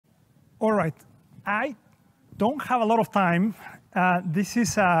All right, I don't have a lot of time. This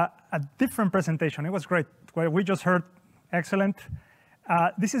is a different presentation. It was great. What we just heard, excellent.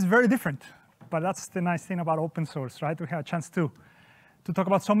 This is very different, but that's the nice thing about open source, right? We have a chance to talk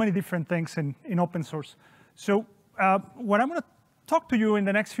about so many different things in open source. So what I'm going to talk to you in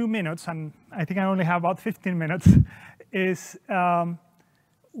the next few minutes, and I think I only have about 15 minutes, is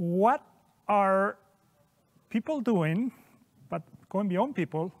what are people doing, but going beyond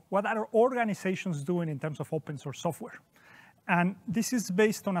people, what are organizations doing in terms of open source software? And this is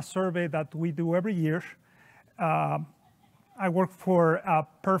based on a survey that we do every year. I work for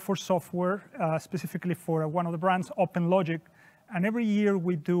Perforce software, specifically for one of the brands, OpenLogic. And every year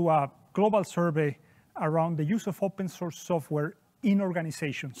we do a global survey around the use of open source software in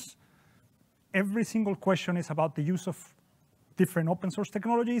organizations. Every single question is about the use of different open source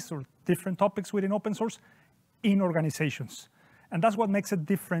technologies or different topics within open source in organizations. And that's what makes it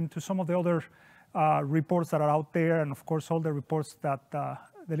different to some of the other reports that are out there, and of course all the reports that the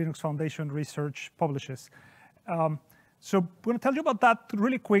Linux Foundation research publishes. So I'm going to tell you about that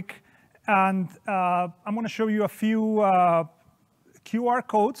really quick, and I'm going to show you a few QR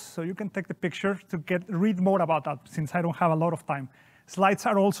codes so you can take the picture to read more about that, since I don't have a lot of time. Slides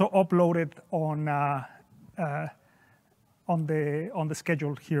are also uploaded on the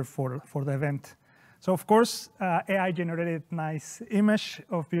schedule here for the event. So of course, AI generated nice image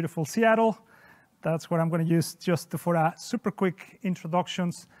of beautiful Seattle. That's what I'm going to use just for a super quick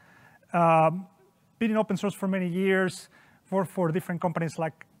introductions. Been in open source for many years, worked for different companies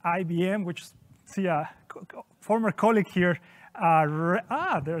like IBM, which see a former colleague here.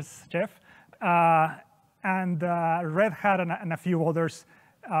 There's Jeff. And Red Hat and a few others.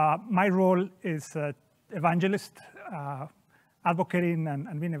 My role is evangelist, advocating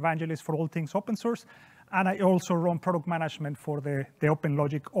and being evangelist for all things open source. And I also run product management for the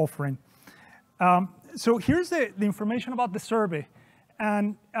OpenLogic offering. So here's the information about the survey.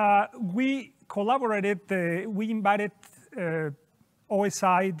 And we collaborated, we invited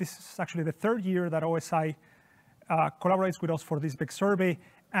OSI. This is actually the third year that OSI collaborates with us for this big survey.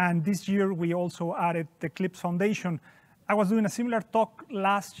 And this year we also added the Eclipse Foundation. I was doing a similar talk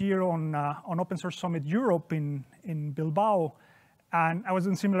last year on Open Source Summit Europe in Bilbao. And I was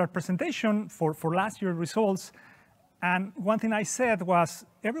doing a similar presentation for last year's results. And one thing I said was,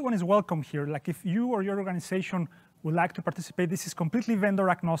 everyone is welcome here. Like if you or your organization would like to participate, this is completely vendor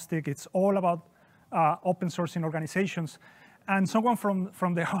agnostic. It's all about open source in organizations. And someone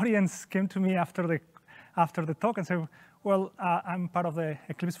from the audience came to me after the talk and said, well, I'm part of the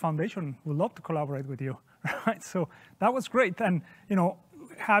Eclipse Foundation. Would love to collaborate with you, right? So that was great. And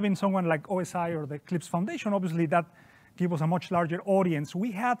having someone like OSI or the Eclipse Foundation, obviously that gave us a much larger audience.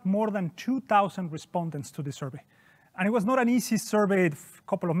 We had more than 2,000 respondents to the survey. And it was not an easy survey, a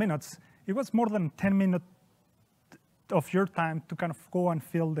couple of minutes. It was more than 10 minutes of your time to kind of go and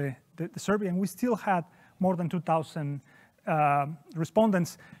fill the survey. And we still had more than 2,000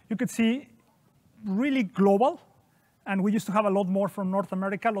 respondents. You could see really global. And we used to have a lot more from North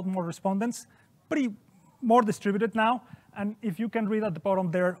America, a lot more respondents, pretty more distributed now. And if you can read at the bottom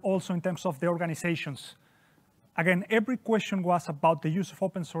there, also in terms of the organizations. Again, every question was about the use of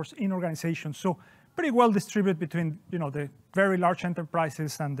open source in organizations. So pretty well distributed between the very large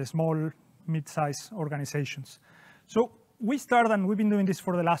enterprises and the small, mid-sized organizations. So we started, and we've been doing this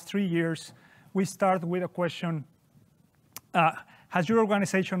for the last 3 years. We start with a question, has your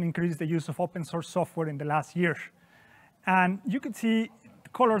organization increased the use of open source software in the last year? And you can see the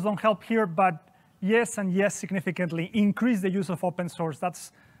colors don't help here, but yes and yes significantly increase the use of open source.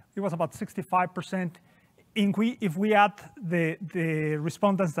 It was about 65%. If we add the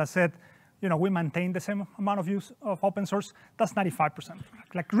respondents that said, we maintain the same amount of use of open source, that's 95%.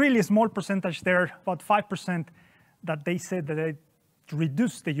 Like really small percentage there, about 5% that they said that they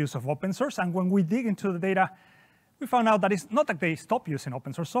reduced the use of open source. And when we dig into the data, we found out that it's not that they stop using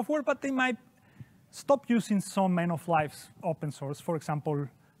open source software, but they might stop using some end-of-life open source, for example,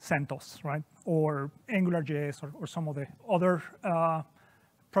 CentOS, right? Or AngularJS or some of the other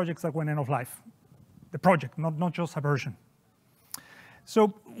projects that went end-of-life. The project, not just a version.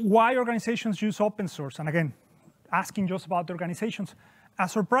 So why organizations use open source? And again, asking just about the organizations. A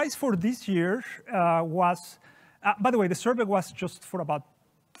surprise for this year was, by the way, the survey was just for about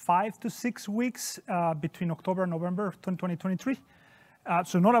 5 to 6 weeks between October and November of 2023.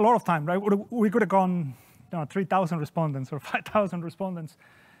 So not a lot of time, right? We could have gone 3,000 respondents or 5,000 respondents.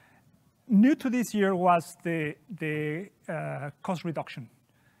 New to this year was the cost reduction.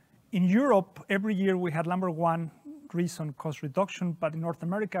 In Europe, every year we had #1 reason, cost reduction, but in North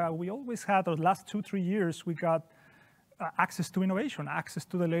America, we always had, or the last 2-3 years, we got access to innovation, access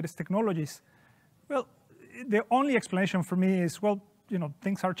to the latest technologies. Well, the only explanation for me is, well,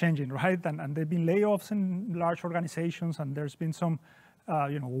 things are changing, right? And there've been layoffs in large organizations, and there's been some,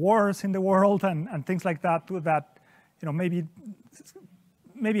 wars in the world and things like that too, that,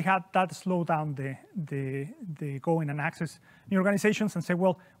 maybe had that slow down the going and access new organizations and say,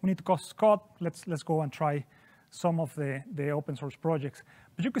 well, we need to cost cut. Let's go and try some of the open source projects.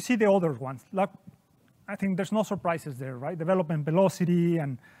 But you can see the other ones. Like, I think there's no surprises there, right? Development velocity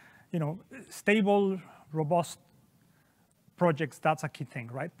and stable, robust projects, that's a key thing,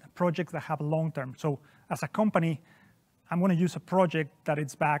 right? Projects that have long term. So as a company, I'm going to use a project that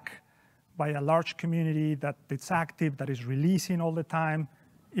is backed by a large community, that it's active, that is releasing all the time.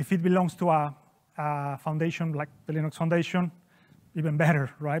 If it belongs to a foundation like the Linux Foundation, even better,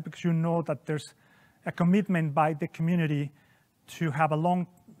 right? Because you know that there's a commitment by the community to have a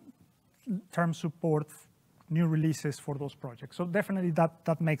long-term support, new releases for those projects. So definitely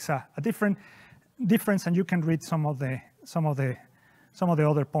that makes a difference, and you can read some of the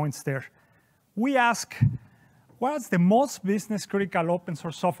other points there. We ask, what's the most business critical open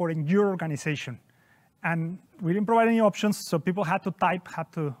source software in your organization? And we didn't provide any options, so people had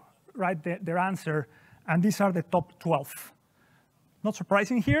to write their answer, and these are the top 12. Not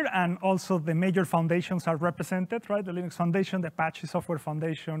surprising here, and also the major foundations are represented, right? The Linux Foundation, the Apache Software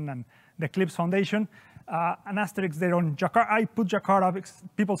Foundation, and the Eclipse Foundation. An asterisk there on Jakarta. I put Jakarta because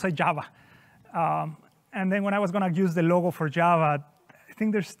people say Java. And then when I was going to use the logo for Java, I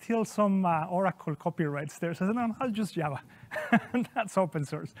think there's still some Oracle copyrights there. So I said, no, I'll use Java. That's open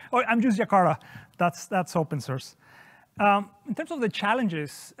source. Oh, I'm just Jakarta. That's open source. In terms of the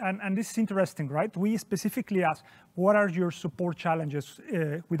challenges, and this is interesting, right? We specifically asked, what are your support challenges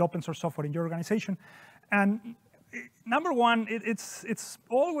with open source software in your organization? And number one, it's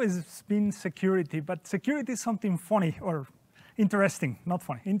always been security, but security is something funny or interesting, not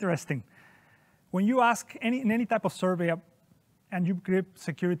funny, interesting. When you ask in any type of survey and you give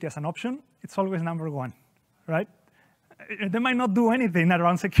security as an option, it's always number one, right? They might not do anything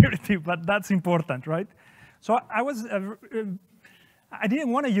around security, but that's important, right? So I didn't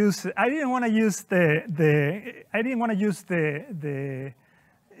want to use the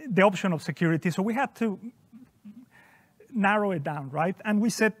option of security, so we had to narrow it down, right? And we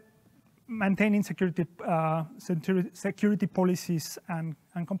said maintaining security policies and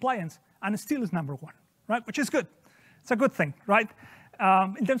compliance, and it still is number one, right? Which is good. It's a good thing, right?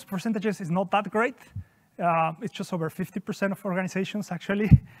 In terms of percentages, it's not that great. It's just over 50% of organizations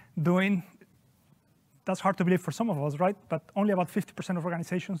actually doing. That's hard to believe for some of us, right? But only about 50% of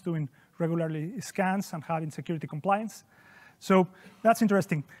organizations doing regularly scans and having security compliance. So that's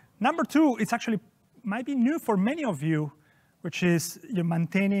interesting. Number two, it's actually might be new for many of you, which is you're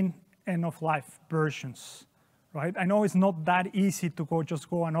maintaining end-of-life versions, right? I know it's not that easy to just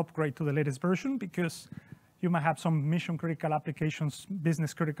go and upgrade to the latest version because you might have some mission-critical applications,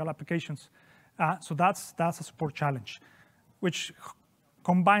 business-critical applications. So that's a support challenge, which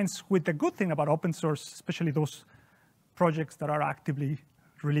combines with the good thing about open source, especially those projects that are actively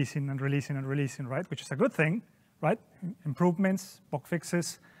releasing and releasing and releasing, right? Which is a good thing, right? Improvements, bug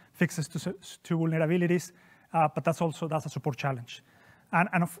fixes, fixes to vulnerabilities, but that's a support challenge,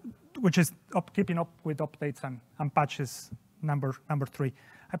 and which is keeping up with updates and patches. Number three.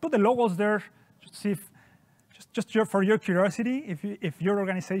 I put the logos there to see if just for your curiosity, if your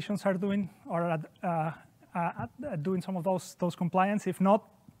organizations are doing or doing some of those compliance. If not,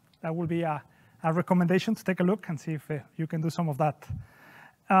 that will be a recommendation to take a look and see if you can do some of that.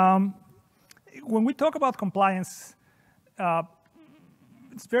 When we talk about compliance,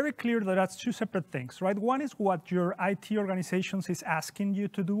 it's very clear that that's two separate things, right? One is what your IT organizations is asking you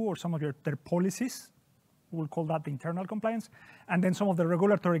to do, or some of their policies. We'll call that the internal compliance. And then some of the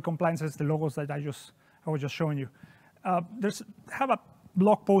regulatory compliances, the logos that I was just showing you. Have a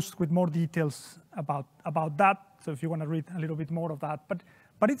blog post with more details about that. So if you want to read a little bit more of that,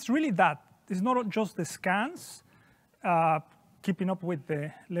 but it's really that. It's not just the scans, keeping up with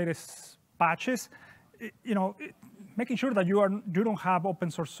the latest patches. Making sure that you don't have open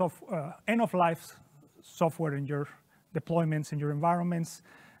source end-of-life software in your deployments, in your environments.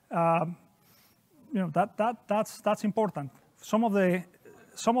 That's important. Some of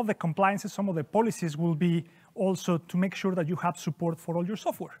the compliances, some of the policies will be also to make sure that you have support for all your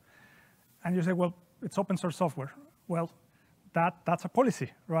software. And you say, well, it's open source software. Well, that's a policy,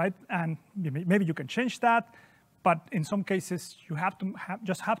 right? And maybe you can change that, but in some cases you have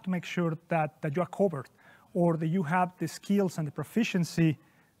to make sure that you are covered, or that you have the skills and the proficiency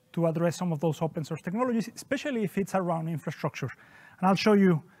to address some of those open source technologies, especially if it's around infrastructure. And I'll show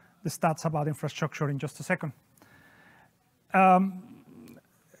you the stats about infrastructure in just a second. I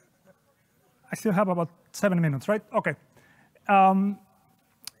still have about 7 minutes, right? Okay.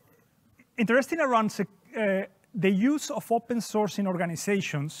 Interesting around the use of open source in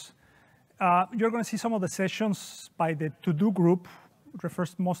organizations. You're going to see some of the sessions by the to-do group,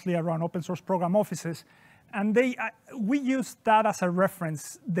 refers mostly around open source program offices. And we use that as a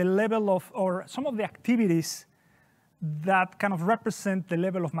reference, the level of, or some of the activities that kind of represent the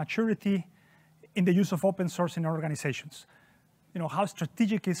level of maturity in the use of open source in organizations. How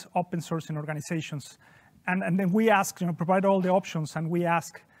strategic is open source in organizations? And then we ask, provide all the options, and we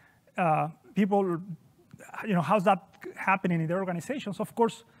ask people, how's that happening in their organizations? Of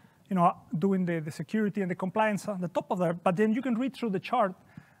course, doing the security and the compliance on the top of that, but then you can read through the chart,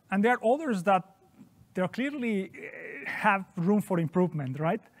 and there are others that they clearly have room for improvement,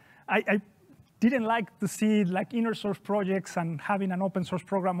 right? I didn't like to see like inner source projects and having an open source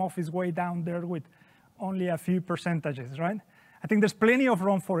program office way down there with only a few percentages, right? I think there's plenty of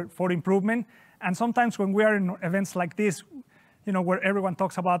room for improvement, and sometimes when we are in events like this, where everyone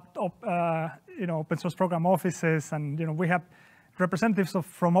talks about open source program offices, and we have representatives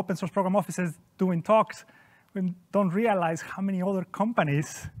from open source program offices doing talks, we don't realize how many other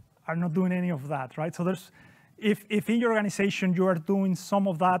companies are not doing any of that, right? So if in your organization you are doing some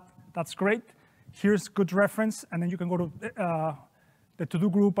of that, that's great. Here's good reference, and then you can go to the to-do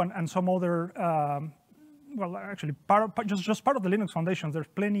group and some other, well, actually, just part of the Linux Foundation. There's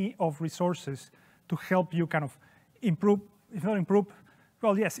plenty of resources to help you kind of improve, if not improve,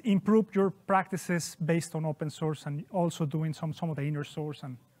 well, yes, improve your practices based on open source, and also doing some of the inner source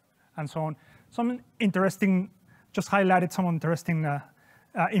and so on. Some interesting, just highlighted some interesting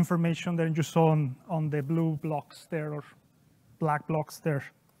information that you saw on the blue blocks there, or black blocks there.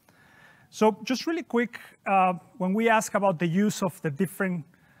 So just really quick, when we ask about the use of the different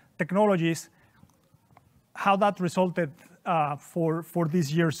technologies, how that resulted for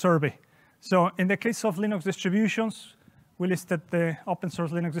this year's survey. So in the case of Linux distributions, we listed the open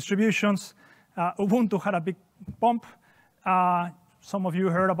source Linux distributions. Ubuntu had a big bump. Some of you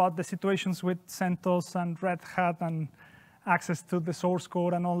heard about the situations with CentOS and Red Hat and access to the source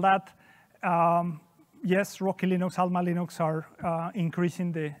code and all that. Yes, Rocky Linux, Alma Linux are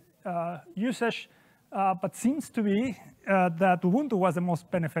increasing the usage, but seems to be that Ubuntu was the most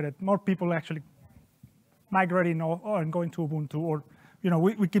benefited. More people actually migrating or going to Ubuntu, or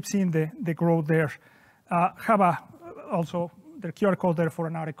we keep seeing the growth there. Have also the QR code there for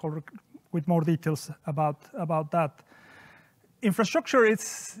an article with more details about that. Infrastructure,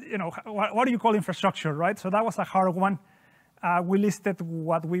 it's, what do you call infrastructure, right? So that was a hard one. We listed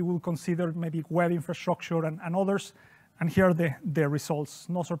what we will consider maybe web infrastructure and others, and here are the results.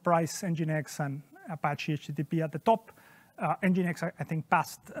 No surprise, Nginx and Apache HTTP at the top. Nginx, I think,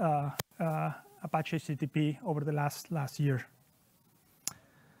 passed Apache HTTP over the last year.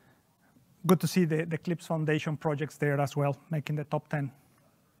 Good to see the Eclipse Foundation projects there as well, making the top 10.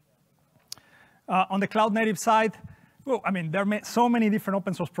 On the cloud native side, well, I mean, there are so many different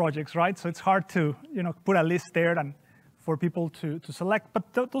open source projects, right? So it's hard to put a list there and for people to select,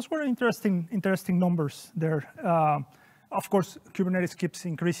 but those were interesting numbers there. Of course, Kubernetes keeps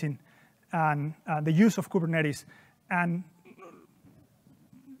increasing, and the use of Kubernetes. And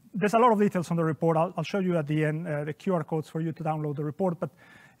there's a lot of details on the report. I'll show you at the end the QR codes for you to download the report. But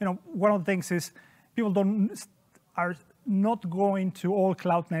one of the things is people are not going to all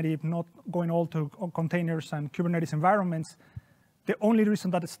cloud native, not going all to containers and Kubernetes environments. The only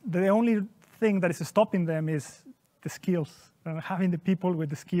thing that is stopping them is the skills, having the people with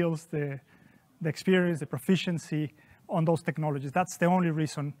the skills, the experience, the proficiency on those technologies. That's the only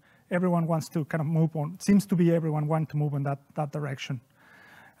reason everyone wants to kind of move on. Seems to be everyone want to move in that direction.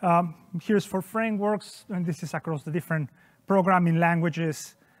 Here's for frameworks, and this is across the different programming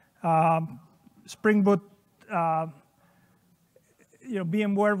languages. Spring Boot,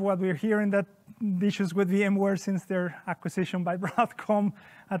 VMware, what we're hearing, that issues with VMware since their acquisition by Broadcom,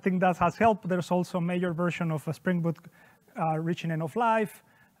 I think that has helped. There's also a major version of Spring Boot reaching end of life.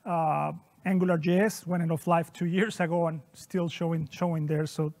 AngularJS went end of life 2 years ago and still showing there.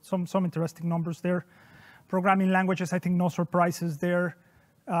 So some interesting numbers there. Programming languages, I think no surprises there.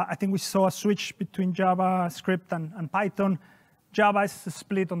 I think we saw a switch between JavaScript and Python. Java is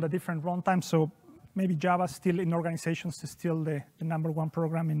split on the different runtimes, so maybe Java still in organizations is still the #1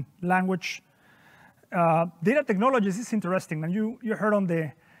 programming language. Data technologies is interesting, and you heard on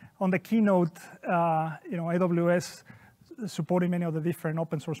the keynote, AWS supporting many of the different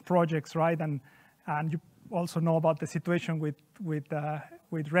open source projects, right? And you also know about the situation with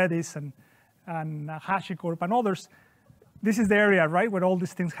Redis and HashiCorp and others. This is the area, right, where all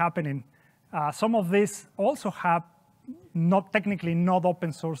these things happening. Some of these also have not technically not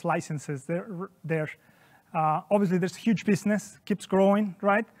open source licenses there. Obviously, there's huge business, keeps growing,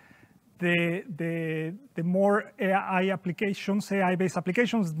 right? The more AI-based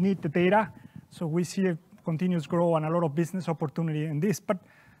applications need the data, so we see a continuous growth and a lot of business opportunity in this. But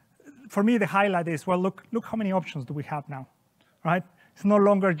for me, the highlight is, well, look how many options do we have now, right? It's no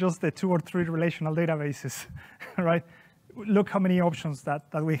longer just the 2 or 3 relational databases, right? Look how many options that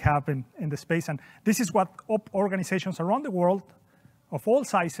we have in the space. And this is what organizations around the world of all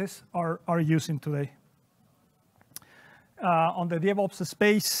sizes are using today. On the DevOps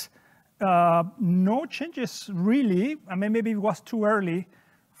space, no changes really. I mean, maybe it was too early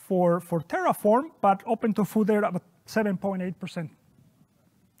for Terraform, but open to food there about 7.8%.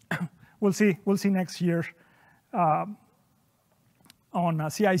 We'll see next year on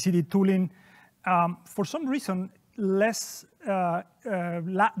CI/CD tooling. For some reason, less.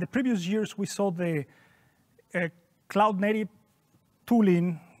 The previous years we saw the cloud native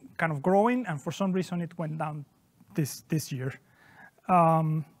tooling kind of growing, and for some reason it went down this year.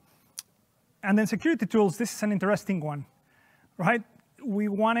 And then security tools. This is an interesting one, right? We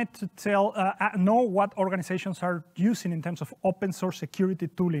wanted to know what organizations are using in terms of open source security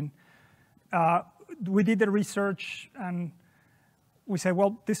tooling. We did the research and we said,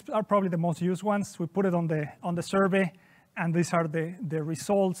 well, these are probably the most used ones. We put it on the survey, and these are the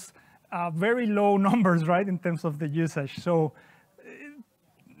results. Very low numbers, right, in terms of the usage. So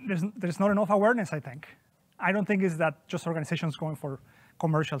there's not enough awareness, I think. I don't think it's that just organizations going for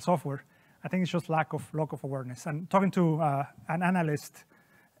commercial software. I think it's just lack of awareness. And talking to an analyst,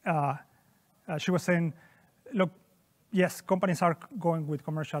 she was saying, look, yes, companies are going with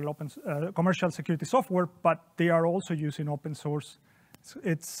commercial security software, but they are also using open source.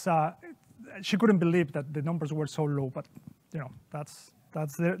 She couldn't believe that the numbers were so low, but that's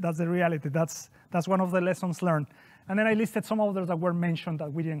the reality. That's one of the lessons learned. And then I listed some others that were mentioned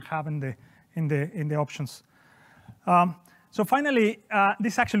that we didn't have in the options. So finally,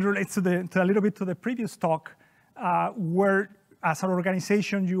 this actually relates to a little bit to the previous talk, where as an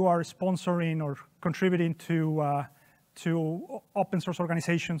organization you are sponsoring or contributing to open source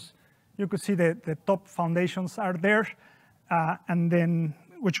organizations. You could see the top foundations are there, and then,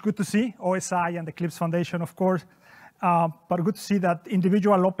 which is good to see, OSI and the Eclipse Foundation, of course, but good to see that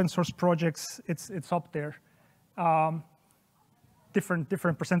individual open source projects, it's up there.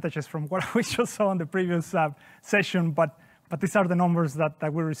 Different percentages from what we just saw in the previous session, but these are the numbers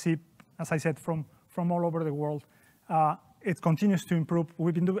that we receive, as I said, from all over the world. It continues to improve.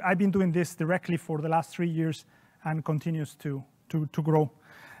 I've been doing this directly for the last 3 years, and continues to grow.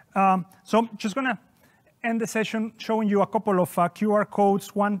 So I'm just gonna end the session showing you a couple of QR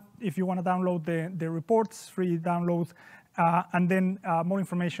codes. One, if you want to download the reports, free download, and then more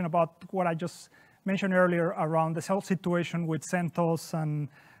information about what I just mentioned earlier around the health situation with CentOS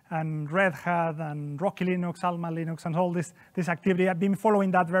and Red Hat and Rocky Linux, Alma Linux, and all this activity. I've been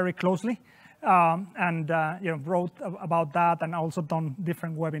following that very closely, and wrote about that, and also done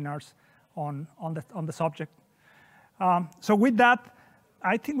different webinars on the subject. So with that,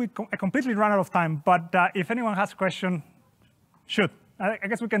 I think I completely ran out of time, but if anyone has a question, shoot. I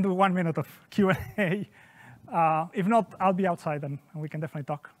guess we can do 1 minute of Q&A. If not, I'll be outside and we can definitely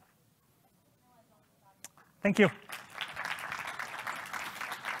talk. Thank you.